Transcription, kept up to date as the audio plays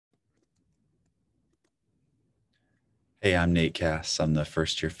Hey, I'm Nate Cass. I'm the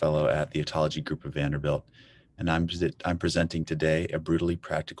first year fellow at the Otology group of Vanderbilt, and I'm presenting today a brutally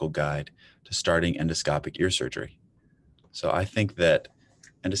practical guide to starting endoscopic ear surgery. So I think that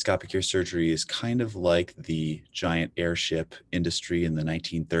endoscopic ear surgery is kind of like the giant airship industry in the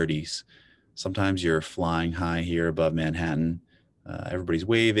 1930s. Sometimes you're flying high here above Manhattan. Everybody's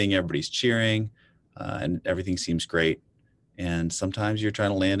waving, everybody's cheering, and everything seems great. And sometimes you're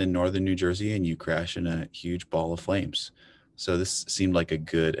trying to land in northern New Jersey and you crash in a huge ball of flames. So this seemed like a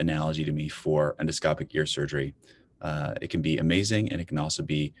good analogy to me for endoscopic ear surgery. It can be amazing and it can also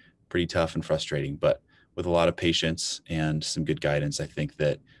be pretty tough and frustrating, but with a lot of patience and some good guidance, I think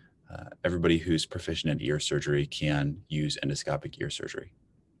that everybody who's proficient at ear surgery can use endoscopic ear surgery.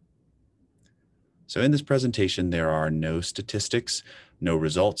 So in this presentation, there are no statistics, no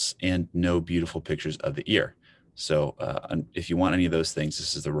results, and no beautiful pictures of the ear. So if you want any of those things,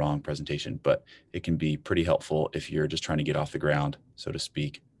 this is the wrong presentation, but it can be pretty helpful if you're just trying to get off the ground, so to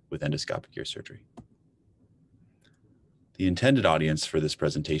speak, with endoscopic ear surgery. The intended audience for this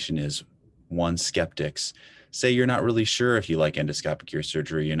presentation is one, skeptics. Say you're not really sure if you like endoscopic ear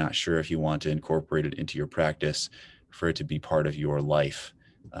surgery, you're not sure if you want to incorporate it into your practice for it to be part of your life.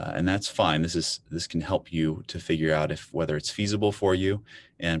 And that's fine. This can help you to figure out if whether it's feasible for you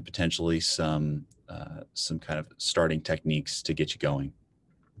and potentially some kind of starting techniques to get you going.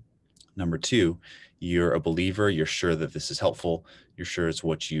 Number two, you're a believer. You're sure that this is helpful. You're sure it's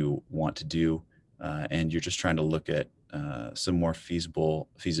what you want to do, and you're just trying to look at some more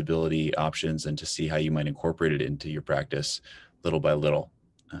feasibility options and to see how you might incorporate it into your practice little by little,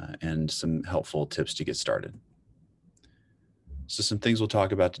 and some helpful tips to get started. So some things we'll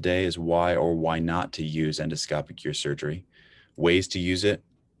talk about today is why or why not to use endoscopic ear surgery, ways to use it,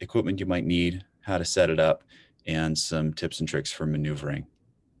 equipment you might need, how to set it up, and some tips and tricks for maneuvering.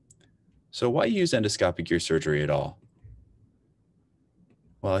 So why use endoscopic ear surgery at all?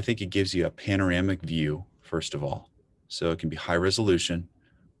 Well, I think it gives you a panoramic view, first of all. So it can be high resolution,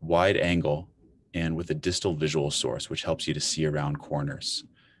 wide angle, and with a distal visual source, which helps you to see around corners.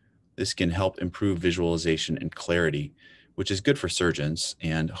 This can help improve visualization and clarity, which is good for surgeons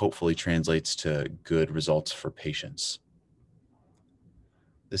and hopefully translates to good results for patients.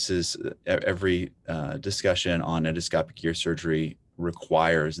 This is every discussion on endoscopic ear surgery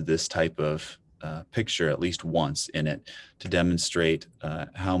requires this type of picture at least once in it to demonstrate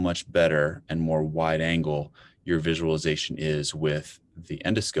how much better and more wide angle your visualization is with the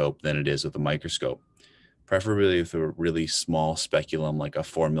endoscope than it is with a microscope, preferably with a really small speculum, like a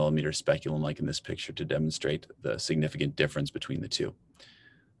 4 millimeter speculum, like in this picture, to demonstrate the significant difference between the two.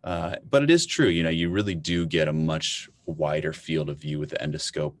 But it is true, you really do get a much wider field of view with the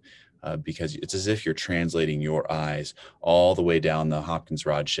endoscope because it's as if you're translating your eyes all the way down the Hopkins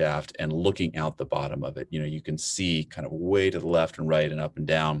rod shaft and looking out the bottom of it. You can see kind of way to the left and right and up and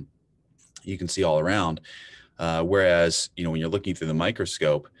down. You can see all around. Whereas, when you're looking through the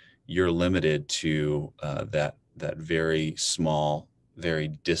microscope, you're limited to that very small, very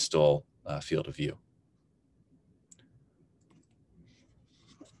distal field of view.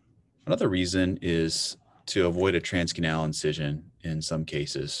 Another reason is to avoid a transcanal incision in some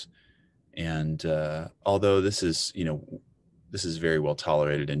cases. And although this is very well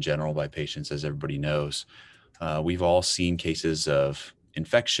tolerated in general by patients, as everybody knows, we've all seen cases of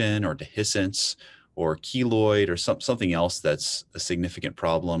infection or dehiscence or keloid or something else that's a significant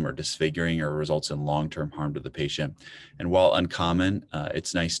problem or disfiguring or results in long-term harm to the patient. And while uncommon,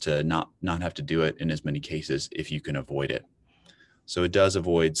 it's nice to not have to do it in as many cases if you can avoid it. So it does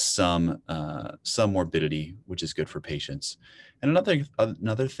avoid some morbidity, which is good for patients. And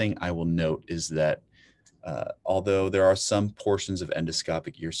another thing I will note is that although there are some portions of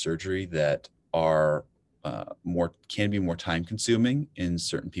endoscopic ear surgery that are can be more time consuming in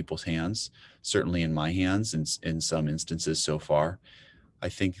certain people's hands, certainly in my hands in some instances so far, I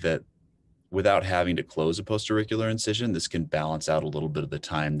think that without having to close a postauricular incision, this can balance out a little bit of the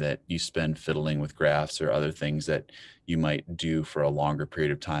time that you spend fiddling with grafts or other things that you might do for a longer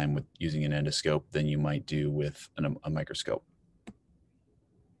period of time with using an endoscope than you might do with a microscope.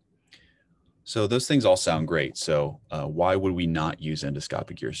 So those things all sound great. So why would we not use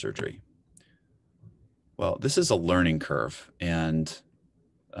endoscopic ear surgery? Well, this is a learning curve, and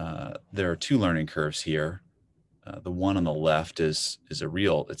there are two learning curves here. The one on the left is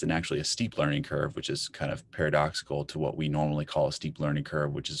actually a steep learning curve, which is kind of paradoxical to what we normally call a steep learning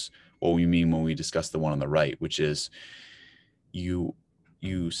curve, which is what we mean when we discuss the one on the right, which is you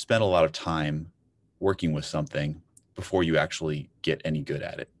spend a lot of time working with something before you actually get any good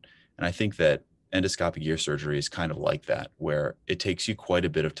at it. And I think that endoscopic ear surgery is kind of like that, where it takes you quite a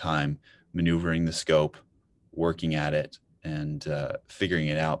bit of time maneuvering the scope, working at it and figuring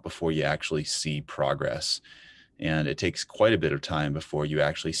it out before you actually see progress. And it takes quite a bit of time before you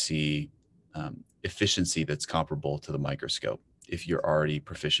actually see efficiency that's comparable to the microscope if you're already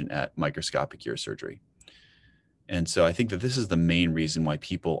proficient at microscopic ear surgery. And so I think that this is the main reason why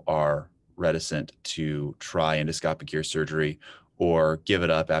people are reticent to try endoscopic ear surgery or give it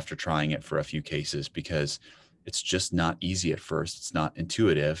up after trying it for a few cases, because it's just not easy at first. It's not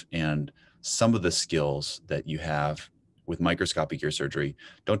intuitive. And some of the skills that you have with microscopic ear surgery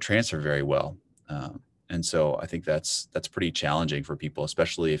don't transfer very well. And so I think that's pretty challenging for people,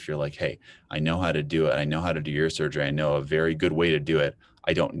 especially if you're like, hey, I know how to do it. I know how to do ear surgery. I know a very good way to do it.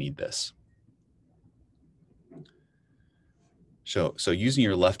 I don't need this. So using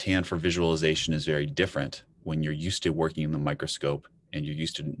your left hand for visualization is very different when you're used to working in the microscope and you're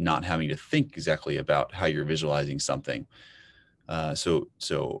used to not having to think exactly about how you're visualizing something.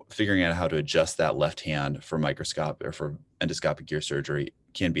 So figuring out how to adjust that left hand for microscope or for endoscopic ear surgery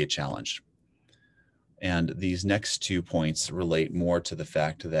can be a challenge. And these next 2 points relate more to the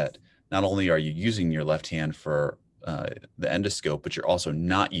fact that not only are you using your left hand for the endoscope, but you're also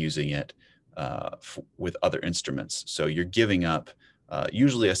not using it with other instruments. So you're giving up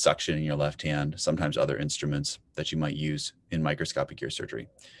usually a suction in your left hand, sometimes other instruments that you might use in microscopic ear surgery.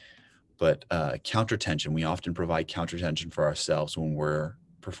 But countertension, we often provide countertension for ourselves when we're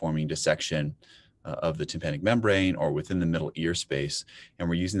performing dissection of the tympanic membrane or within the middle ear space, and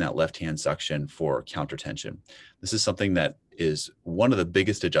we're using that left hand suction for countertension. This is something that is one of the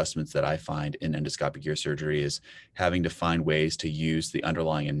biggest adjustments that I find in endoscopic ear surgery, is having to find ways to use the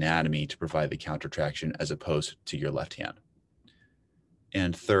underlying anatomy to provide the countertraction as opposed to your left hand.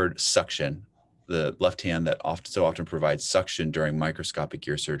 And third, suction. The left hand that so often provides suction during microscopic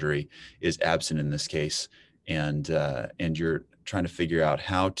ear surgery is absent in this case, and you're trying to figure out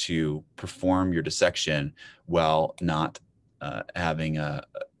how to perform your dissection while not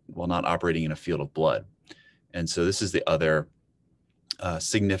not operating in a field of blood. And so this is the other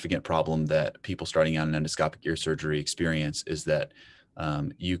significant problem that people starting out in endoscopic ear surgery experience, is that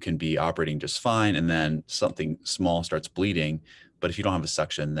you can be operating just fine and then something small starts bleeding. But if you don't have a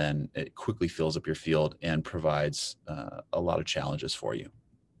suction, then it quickly fills up your field and provides a lot of challenges for you.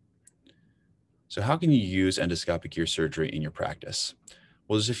 So how can you use endoscopic ear surgery in your practice?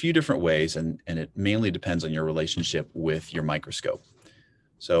 Well, there's a few different ways, and it mainly depends on your relationship with your microscope.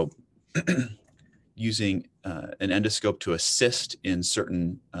 So using an endoscope to assist in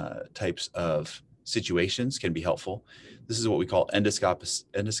certain types of situations can be helpful. This is what we call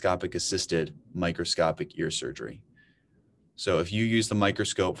endoscopic assisted microscopic ear surgery. So if you use the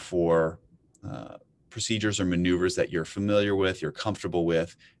microscope for procedures or maneuvers that you're familiar with, you're comfortable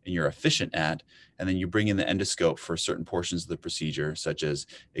with, and you're efficient at, and then you bring in the endoscope for certain portions of the procedure, such as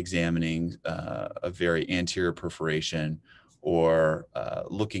examining a very anterior perforation, or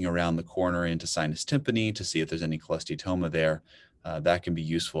looking around the corner into sinus tympani to see if there's any cholesteatoma there, that can be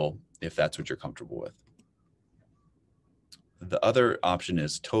useful if that's what you're comfortable with. The other option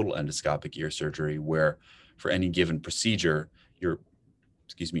is total endoscopic ear surgery, where for any given procedure, you're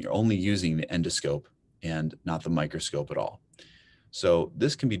only using the endoscope and not the microscope at all. So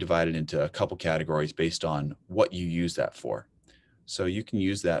this can be divided into a couple categories based on what you use that for. So you can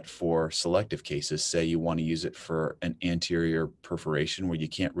use that for selective cases. Say you want to use it for an anterior perforation where you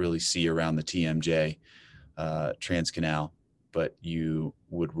can't really see around the TMJ transcanal, but you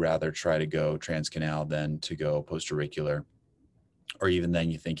would rather try to go transcanal than to go postauricular. Or even then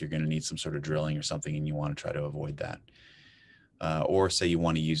you think you're going to need some sort of drilling or something and you want to try to avoid that. Or say you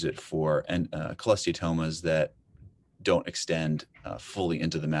want to use it for cholesteatomas that don't extend fully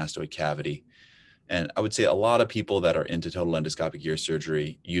into the mastoid cavity. And I would say a lot of people that are into total endoscopic ear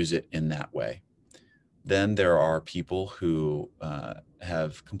surgery use it in that way. Then there are people who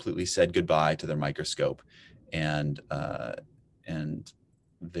have completely said goodbye to their microscope, and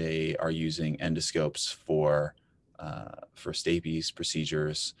they are using endoscopes for stapes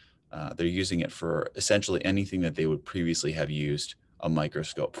procedures. They're using it for essentially anything that they would previously have used a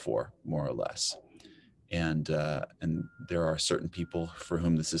microscope for, more or less. And there are certain people for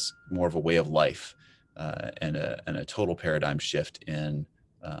whom this is more of a way of life and a total paradigm shift in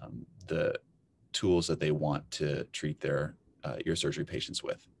the tools that they want to treat their ear surgery patients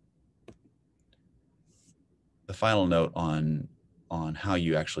with. The final note on how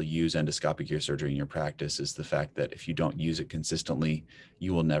you actually use endoscopic ear surgery in your practice is the fact that if you don't use it consistently,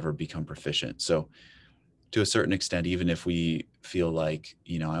 you will never become proficient. So to a certain extent, even if we feel like,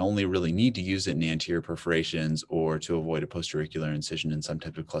 I only really need to use it in anterior perforations or to avoid a postauricular incision in some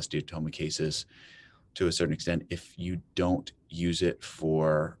type of cholesteatoma cases, to a certain extent, if you don't use it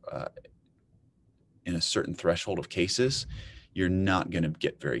for in a certain threshold of cases, you're not going to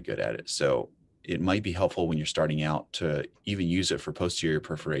get very good at it. So it might be helpful when you're starting out to even use it for posterior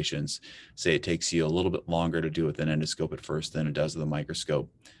perforations. Say it takes you a little bit longer to do it with an endoscope at first than it does with a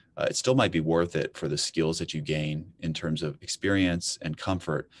microscope. It still might be worth it for the skills that you gain in terms of experience and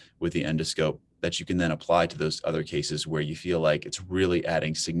comfort with the endoscope that you can then apply to those other cases where you feel like it's really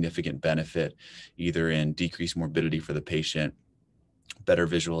adding significant benefit, either in decreased morbidity for the patient, better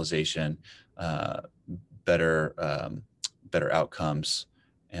visualization, uh, better outcomes.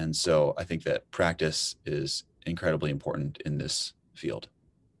 And so I think that practice is incredibly important in this field.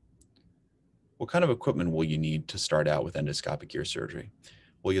 What kind of equipment will you need to start out with endoscopic ear surgery?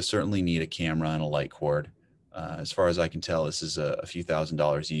 Well, you'll certainly need a camera and a light cord. As far as I can tell, this is a few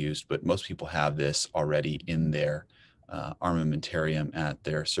 $1,000s used, but most people have this already in their armamentarium at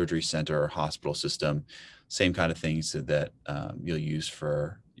their surgery center or hospital system. Same kind of things that you'll use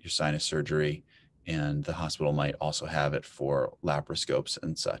for your sinus surgery, and the hospital might also have it for laparoscopes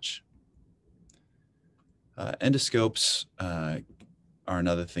and such. Endoscopes are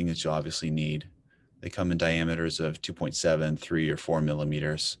another thing that you'll obviously need. They come in diameters of 2.7, 3, or 4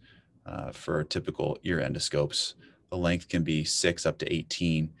 millimeters for typical ear endoscopes. The length can be 6 up to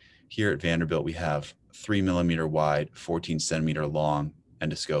 18. Here at Vanderbilt, we have 3 millimeter wide, 14 centimeter long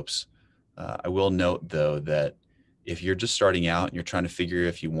endoscopes. I will note, though, that if you're just starting out and you're trying to figure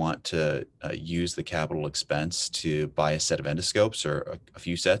if you want to use the capital expense to buy a set of endoscopes or a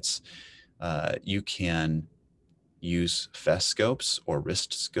few sets, you can use FES scopes or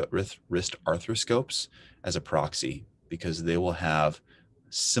wrist arthroscopes as a proxy, because they will have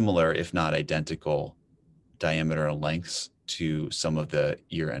similar, if not identical, diameter and lengths to some of the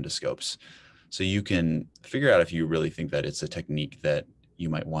ear endoscopes. So you can figure out if you really think that it's a technique that you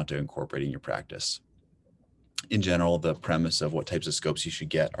might want to incorporate in your practice. In general, the premise of what types of scopes you should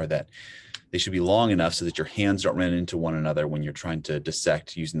get are that they should be long enough so that your hands don't run into one another when you're trying to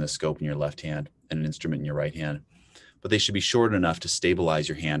dissect using the scope in your left hand and an instrument in your right hand. But they should be short enough to stabilize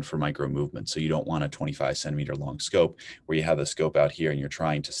your hand for micro movement. So you don't want a 25 centimeter long scope where you have the scope out here and you're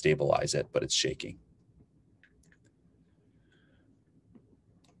trying to stabilize it, but it's shaking.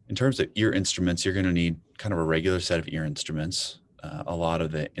 In terms of ear instruments, you're going to need kind of a regular set of ear instruments. A lot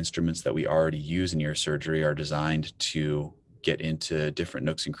of the instruments that we already use in ear surgery are designed to get into different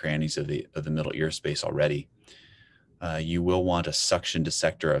nooks and crannies of the middle ear space already. You will want a suction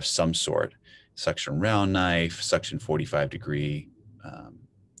dissector of some sort, suction round knife, suction 45-degree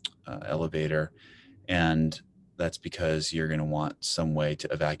elevator, and that's because you're going to want some way to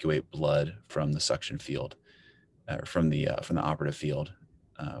evacuate blood from the suction field, from the operative field.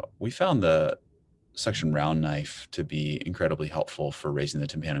 We found the suction round knife to be incredibly helpful for raising the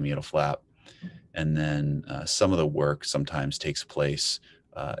tympanomeatal flap. And then some of the work sometimes takes place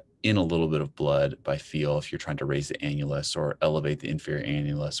in a little bit of blood by feel if you're trying to raise the annulus or elevate the inferior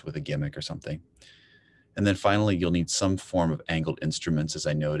annulus with a gimmick or something. And then finally, you'll need some form of angled instruments. As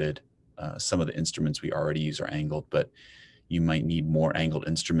I noted, some of the instruments we already use are angled, but you might need more angled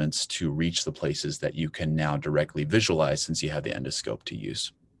instruments to reach the places that you can now directly visualize since you have the endoscope to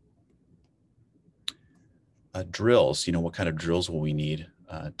use. Drills, what kind of drills will we need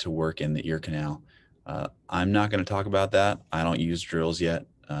to work in the ear canal? I'm not going to talk about that. I don't use drills yet.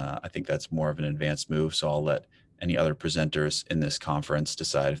 I think that's more of an advanced move, so I'll let any other presenters in this conference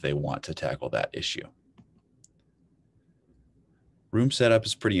decide if they want to tackle that issue. Room setup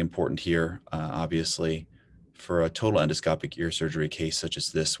is pretty important here. Obviously, for a total endoscopic ear surgery case such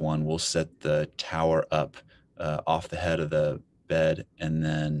as this one, we'll set the tower up off the head of the bed, and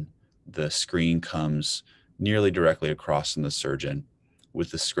then the screen comes nearly directly across from the surgeon with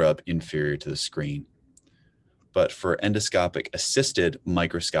the scrub inferior to the screen. But for endoscopic assisted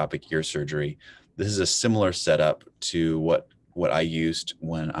microscopic ear surgery, this is a similar setup to what I used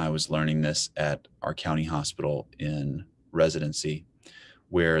when I was learning this at our county hospital in residency,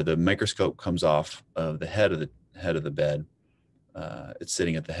 where the microscope comes off of the head of the bed. It's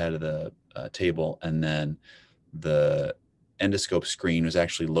sitting at the head of the table, and then the endoscope screen was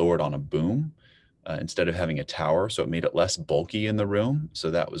actually lowered on a boom instead of having a tower, so it made it less bulky in the room.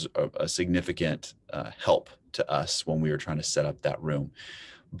 So that was a significant help to us when we were trying to set up that room.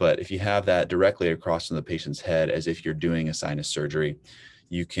 But if you have that directly across from the patient's head, as if you're doing a sinus surgery,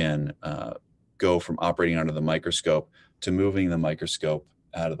 you can go from operating under the microscope to moving the microscope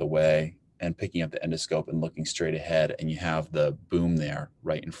out of the way and picking up the endoscope and looking straight ahead, and you have the boom there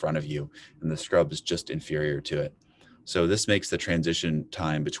right in front of you, and the scrub is just inferior to it. So this makes the transition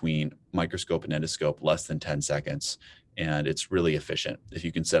time between microscope and endoscope less than 10 seconds, and it's really efficient. If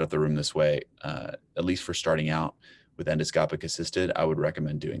you can set up the room this way, at least for starting out with endoscopic assisted, I would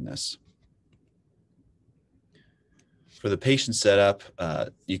recommend doing this. For the patient setup,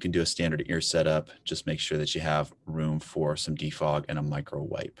 you can do a standard ear setup. Just make sure that you have room for some defog and a micro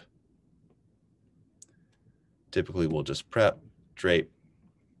wipe. Typically, we'll just prep, drape,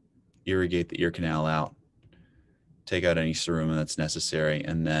 irrigate the ear canal out, take out any cerumen that's necessary.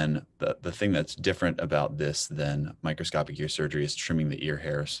 And then the thing that's different about this than microscopic ear surgery is trimming the ear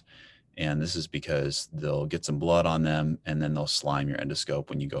hairs. And this is because they'll get some blood on them and then they'll slime your endoscope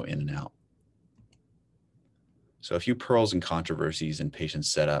when you go in and out. So a few pearls and controversies in patient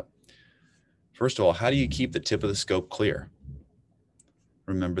setup. First of all, how do you keep the tip of the scope clear?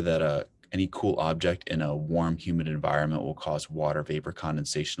 Remember that any cool object in a warm, humid environment will cause water vapor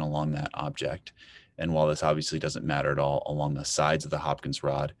condensation along that object. And while this obviously doesn't matter at all along the sides of the Hopkins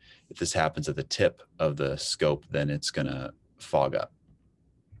rod, if this happens at the tip of the scope, then it's going to fog up.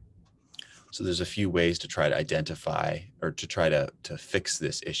 So there's a few ways to try to identify or to try to fix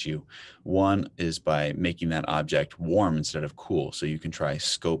this issue. One is by making that object warm instead of cool. So you can try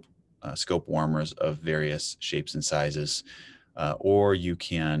scope warmers of various shapes and sizes, or you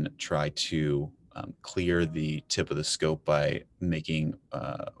can try to clear the tip of the scope by making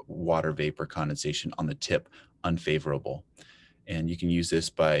water vapor condensation on the tip unfavorable. And you can use this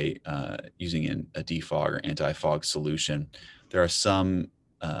by using a defog or anti-fog solution. There are some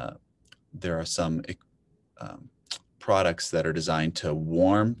products that are designed to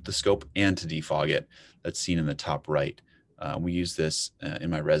warm the scope and to defog it. That's seen in the top right. We use this in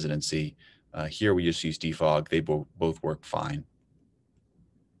my residency. Here we just use defog. They both work fine.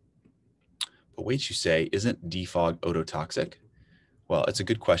 But wait, you say, isn't defog ototoxic? Well, it's a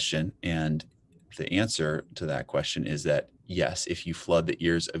good question. And the answer to that question is that yes, if you flood the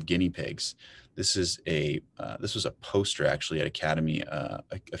ears of guinea pigs. This was a poster actually at Academy a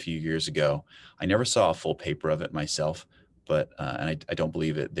few years ago. I never saw a full paper of it myself, but and I don't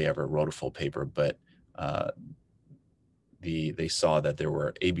believe they ever wrote a full paper, but they saw that there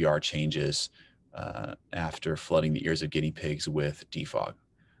were ABR changes after flooding the ears of guinea pigs with defog.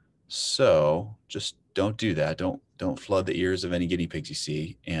 So just don't do that. Don't flood the ears of any guinea pigs you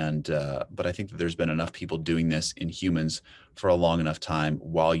see. And but I think that there's been enough people doing this in humans for a long enough time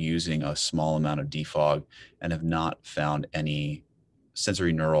while using a small amount of defog and have not found any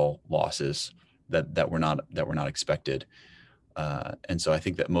sensory neural losses that were not expected. And so I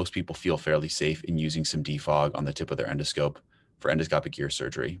think that most people feel fairly safe in using some defog on the tip of their endoscope for endoscopic ear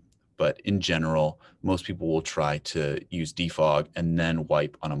surgery. But in general, most people will try to use defog and then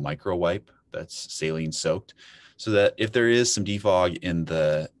wipe on a micro wipe that's saline soaked, so that if there is some defog in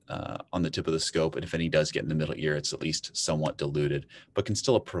on the tip of the scope, and if any does get in the middle ear, it's at least somewhat diluted, but can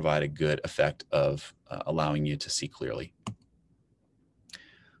still provide a good effect of allowing you to see clearly.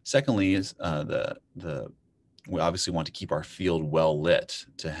 Secondly is we obviously want to keep our field well lit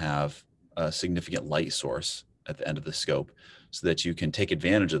to have a significant light source at the end of the scope, so that you can take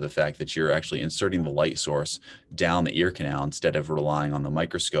advantage of the fact that you're actually inserting the light source down the ear canal instead of relying on the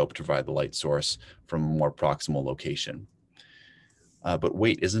microscope to provide the light source from a more proximal location. But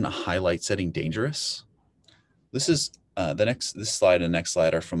wait, isn't a highlight setting dangerous? This is this slide and the next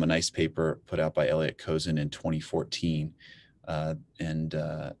slide are from a nice paper put out by Elliot Kozin in 2014.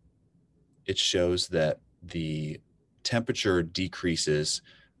 It shows that the temperature decreases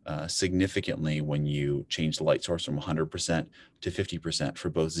significantly when you change the light source from 100% to 50% for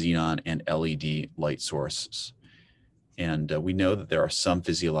both xenon and LED light sources. And we know that there are some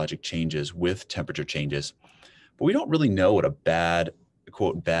physiologic changes with temperature changes, but we don't really know what a bad,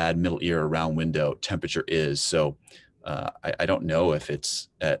 quote, bad middle ear around window temperature is. So I don't know if it's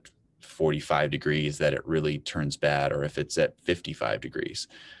at 45 degrees that it really turns bad, or if it's at 55 degrees.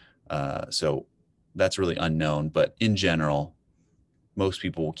 So that's really unknown, but in general, most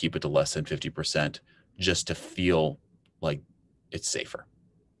people will keep it to less than 50% just to feel like it's safer.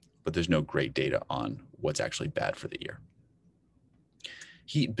 But there's no great data on what's actually bad for the ear.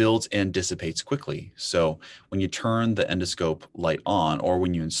 Heat builds and dissipates quickly. So when you turn the endoscope light on, or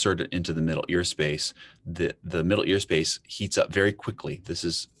when you insert it into the middle ear space, the middle ear space heats up very quickly. This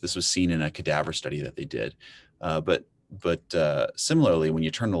was seen in a cadaver study that they did. But similarly, when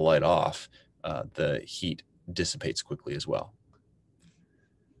you turn the light off, the heat dissipates quickly as well.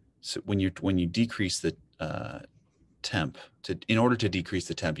 So when you decrease the temp, in order to decrease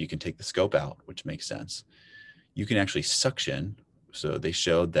the temp, you can take the scope out, which makes sense. You can actually suction. So they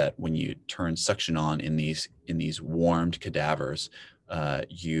showed that when you turn suction on in these warmed cadavers,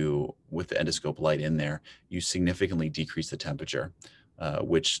 with the endoscope light in there, you significantly decrease the temperature,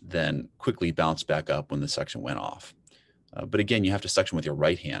 which then quickly bounced back up when the suction went off. But again, you have to suction with your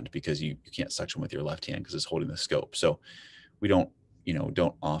right hand, because you can't suction with your left hand because it's holding the scope. So we don't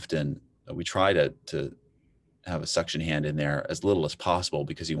often, we try to have a suction hand in there as little as possible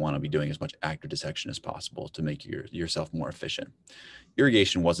because you want to be doing as much active dissection as possible to make yourself more efficient.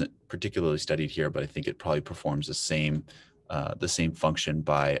 Irrigation wasn't particularly studied here, but I think it probably performs the same function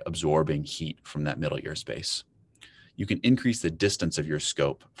by absorbing heat from that middle ear space. You can increase the distance of your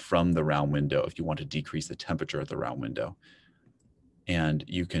scope from the round window if you want to decrease the temperature of the round window. And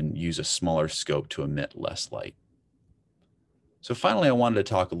you can use a smaller scope to emit less light. So finally, I wanted to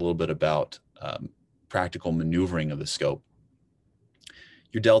talk a little bit about practical maneuvering of the scope.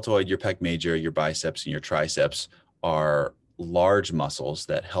 Your deltoid, your pec major, your biceps, and your triceps are large muscles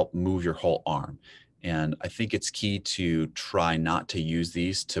that help move your whole arm. And I think it's key to try not to use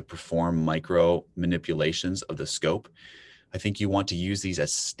these to perform micro manipulations of the scope. I think you want to use these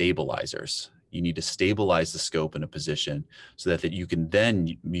as stabilizers. You need to stabilize the scope in a position so that you can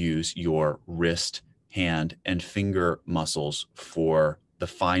then use your wrist, hand, and finger muscles for the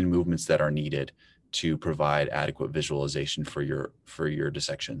fine movements that are needed to provide adequate visualization for your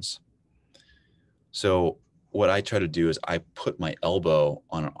dissections. So what I try to do is I put my elbow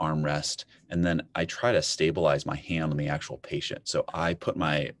on an armrest and then I try to stabilize my hand on the actual patient. So I put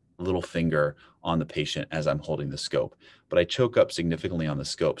my little finger on the patient as I'm holding the scope, but I choke up significantly on the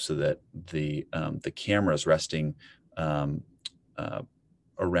scope so that the camera is resting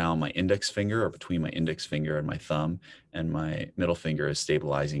around my index finger or between my index finger and my thumb, and my middle finger is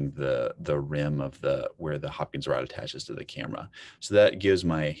stabilizing the rim of where the Hopkins rod attaches to the camera. So that gives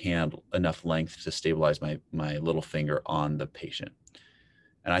my hand enough length to stabilize my little finger on the patient.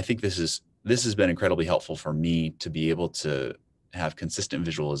 And I think this has been incredibly helpful for me to be able to have consistent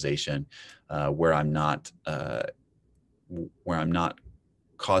visualization where I'm not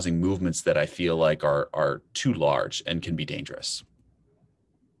causing movements that I feel like are too large and can be dangerous.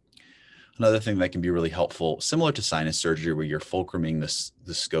 Another thing that can be really helpful, similar to sinus surgery where you're fulcruming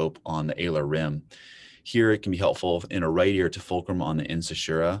the scope on the alar rim, here it can be helpful in a right ear to fulcrum on the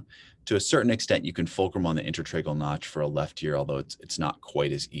incisura. To a certain extent, you can fulcrum on the intertracheal notch for a left ear, although it's not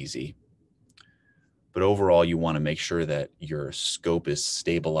quite as easy. But overall, you want to make sure that your scope is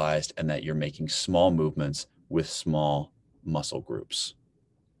stabilized and that you're making small movements with small muscle groups.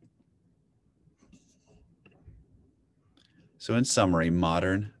 So in summary,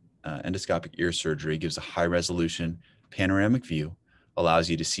 modern endoscopic ear surgery gives a high-resolution panoramic view, allows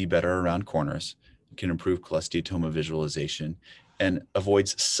you to see better around corners, can improve cholesteatoma visualization, and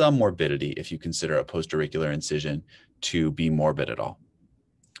avoids some morbidity if you consider a postauricular incision to be morbid at all.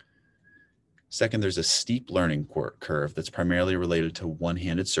 Second, there's a steep learning curve that's primarily related to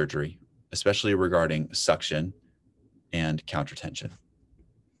one-handed surgery, especially regarding suction and countertension.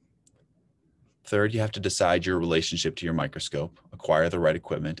 Third, you have to decide your relationship to your microscope, acquire the right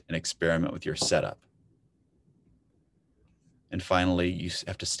equipment, and experiment with your setup. And finally, you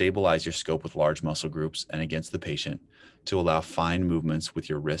have to stabilize your scope with large muscle groups and against the patient to allow fine movements with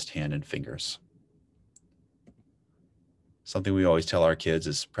your wrist, hand, and fingers. Something we always tell our kids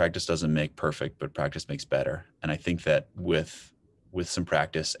is practice doesn't make perfect, but practice makes better. And I think that with some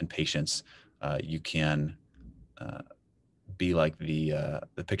practice and patience, you can be like the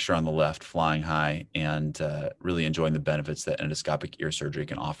picture on the left, flying high and really enjoying the benefits that endoscopic ear surgery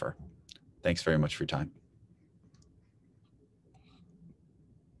can offer. Thanks very much for your time.